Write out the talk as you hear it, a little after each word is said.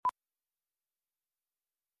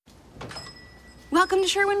Welcome to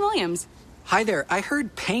Sherwin-Williams. Hi there. I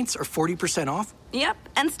heard paints are 40% off. Yep,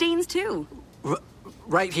 and stains too.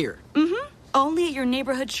 Right here. Mm-hmm. Only at your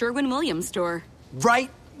neighborhood Sherwin-Williams store.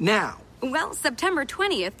 Right now. Well, September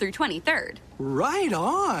 20th through 23rd. Right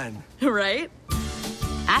on. Right?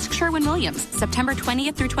 Ask Sherwin-Williams, September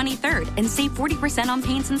 20th through 23rd, and save 40% on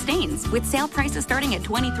paints and stains, with sale prices starting at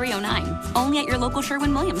 $23.09. Only at your local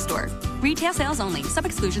Sherwin-Williams store. Retail sales only.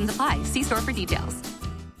 Sub-exclusions apply. See store for details.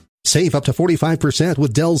 Save up to 45%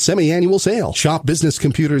 with Dell's semi-annual sale. Shop business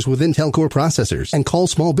computers with Intel Core processors and call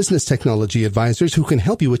small business technology advisors who can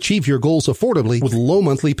help you achieve your goals affordably with low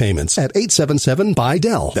monthly payments at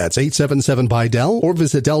 877-BUY-DELL. That's 877-BUY-DELL or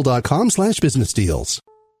visit Dell.com/business deals.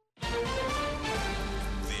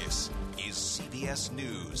 This is CBS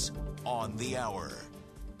News on the Hour.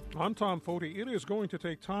 I'm Tom Foti. It is going to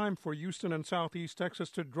take time for Houston and Southeast Texas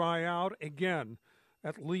to dry out again.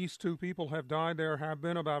 At least 2 people have died. There have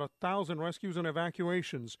been about 1,000 rescues and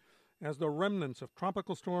evacuations as the remnants of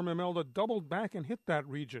Tropical Storm Imelda doubled back and hit that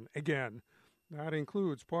region again. That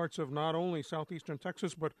includes parts of not only southeastern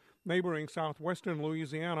Texas, but neighboring southwestern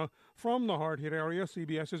Louisiana. From the hard-hit area,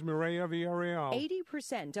 CBS's Mireya Villarreal.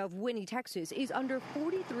 80% of Winnie, Texas is under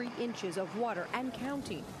 43 inches of water and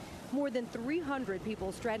counting. More than 300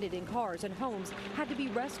 people stranded in cars and homes had to be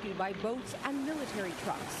rescued by boats and military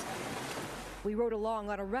trucks. We rode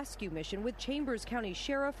along on a rescue mission with Chambers County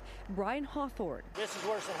Sheriff Brian Hawthorne. This is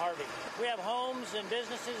worse than Harvey. We have homes and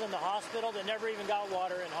businesses in the hospital that never even got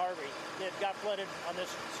water in Harvey that got flooded on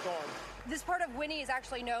this storm. This part of Winnie is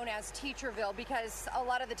actually known as Teacherville because a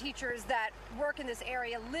lot of the teachers that work in this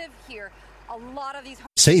area live here. A lot of these...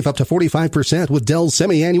 Save up to 45% with Dell's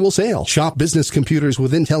semi-annual sale. Shop business computers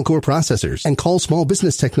with Intel Core processors and call small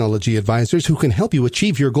business technology advisors who can help you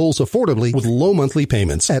achieve your goals affordably with low monthly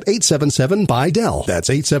payments at 877-BUY-DELL. That's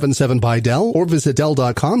 877-BUY-DELL or visit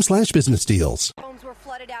Dell.com/business deals. Homes were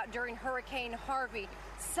flooded out during Hurricane Harvey.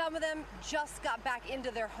 Some of them just got back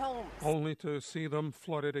into their homes. Only to see them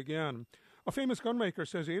flooded again. A famous gunmaker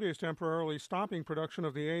says it is temporarily stopping production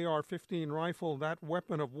of the AR-15 rifle, that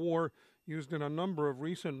weapon of war used in a number of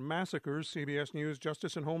recent massacres. CBS News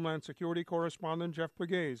Justice and Homeland Security correspondent Jeff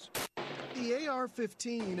Pegues. The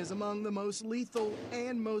AR-15 is among the most lethal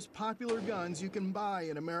and most popular guns you can buy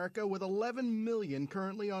in America, with 11 million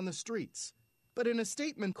currently on the streets. But in a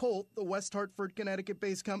statement, Colt, the West Hartford,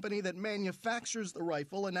 Connecticut-based company that manufactures the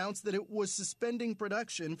rifle, announced that it was suspending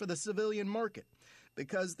production for the civilian market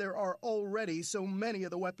because there are already so many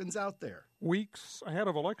of the weapons out there. Weeks ahead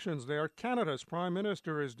of elections there, Canada's Prime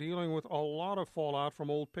Minister is dealing with a lot of fallout from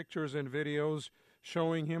old pictures and videos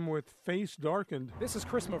showing him with face darkened. This is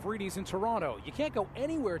Chris Mavridis in Toronto. You can't go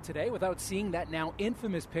anywhere today without seeing that now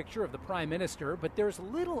infamous picture of the Prime Minister, but there's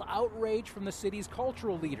little outrage from the city's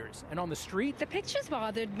cultural leaders. And on the street... The pictures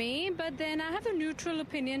bothered me, but then I have a neutral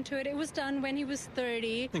opinion to it. It was done when he was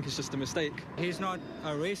 30. I think it's just a mistake. He's not a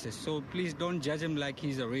racist, so please don't judge him like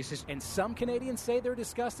he's a racist. And some Canadians say they're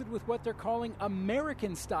disgusted with what they're calling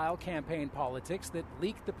American-style campaign politics that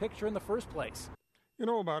leaked the picture in the first place. You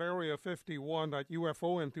know about Area 51, that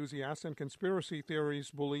UFO enthusiasts and conspiracy theories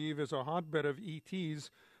believe is a hotbed of ETs?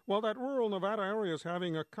 Well, that rural Nevada area is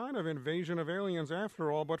having a kind of invasion of aliens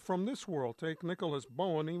after all, but from this world. Take Nicholas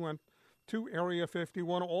Bowen. He went to Area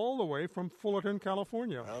 51 all the way from Fullerton,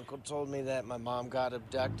 California. My uncle told me that my mom got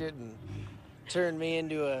abducted and turned me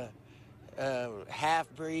into a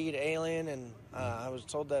half-breed alien, and I was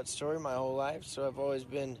told that story my whole life, so I've always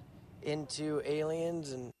been into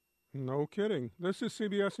aliens. And no kidding. This is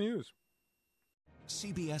CBS News.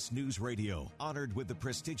 CBS News Radio, honored with the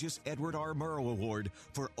prestigious Edward R. Murrow Award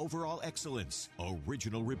for Overall Excellence.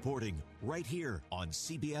 Original reporting, right here on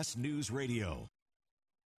CBS News Radio.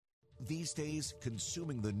 These days,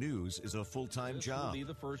 consuming the news is a full-time job. This will be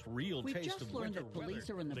the first real taste of winter weather.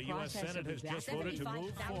 The U.S. Senate has just voted to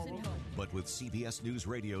move forward. But with CBS News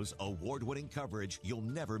Radio's award-winning coverage, you'll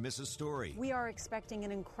never miss a story. We are expecting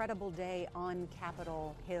an incredible day on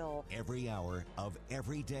Capitol Hill. Every hour of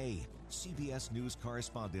every day, CBS News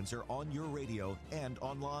correspondents are on your radio and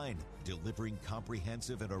online, delivering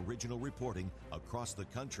comprehensive and original reporting across the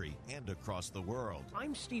country and across the world.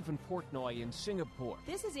 I'm Stephen Portnoy in Singapore.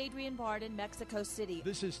 This is Adrian Bard in Mexico City.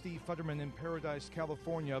 This is Steve Futterman in Paradise,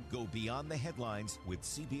 California. Go beyond the headlines with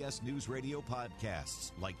CBS News Radio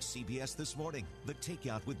podcasts like CBS This Morning, The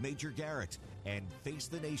Takeout with Major Garrett, and Face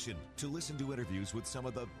the Nation to listen to interviews with some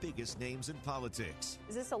of the biggest names in politics.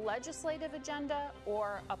 Is this a legislative agenda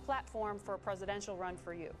or a platform for a presidential run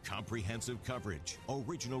for you? Comprehensive coverage,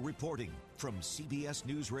 original reporting from CBS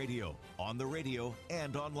News Radio, on the radio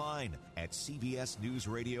and online at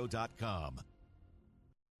cbsnewsradio.com.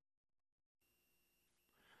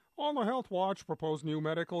 On the Health Watch, proposed new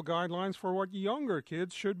medical guidelines for what younger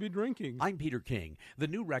kids should be drinking. I'm Peter King. The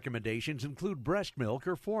new recommendations include breast milk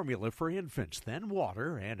or formula for infants, then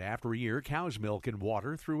water, and after a year, cow's milk and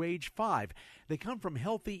water through age 5. They come from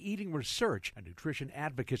Healthy Eating Research, a nutrition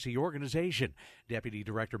advocacy organization. Deputy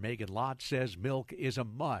Director Megan Lott says milk is a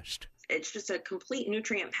must. It's just a complete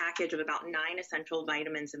nutrient package of about 9 essential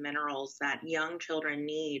vitamins and minerals that young children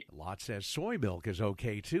need. Lott says soy milk is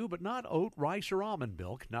okay too, but not oat, rice, or almond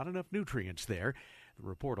milk. Not enough nutrients there. The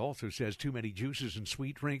report also says too many juices and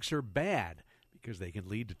sweet drinks are bad because they can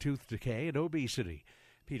lead to tooth decay and obesity.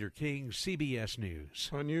 Peter King, CBS News.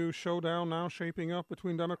 A new showdown now shaping up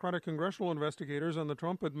between Democratic congressional investigators and the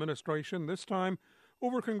Trump administration, this time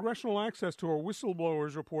over congressional access to a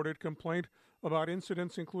whistleblower's reported complaint about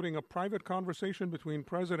incidents including a private conversation between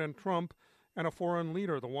President Trump and a foreign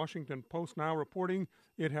leader. The Washington Post now reporting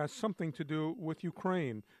it has something to do with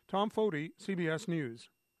Ukraine. Tom Foti, CBS News.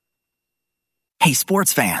 Hey,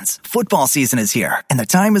 sports fans, football season is here, and the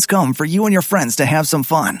time has come for you and your friends to have some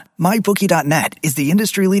fun. MyBookie.net is the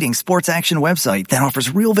industry-leading sports action website that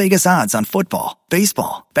offers real Vegas odds on football,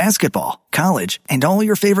 baseball, basketball, college, and all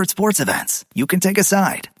your favorite sports events. You can take a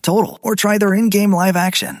side, total, or try their in-game live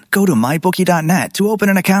action. Go to MyBookie.net to open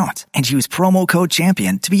an account and use promo code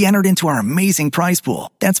CHAMPION to be entered into our amazing prize pool.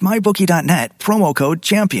 That's MyBookie.net, promo code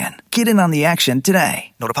CHAMPION. Get in on the action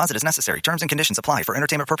today. No deposit is necessary. Terms and conditions apply for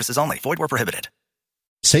entertainment purposes only. Void where prohibited.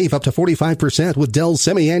 Save up to 45% with Dell's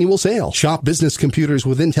semi-annual sale. Shop business computers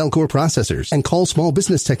with Intel Core processors and call small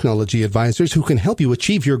business technology advisors who can help you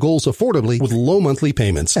achieve your goals affordably with low monthly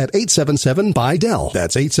payments at 877-BUY-DELL.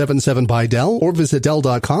 That's 877-BUY-DELL or visit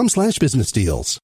Dell.com/business deals.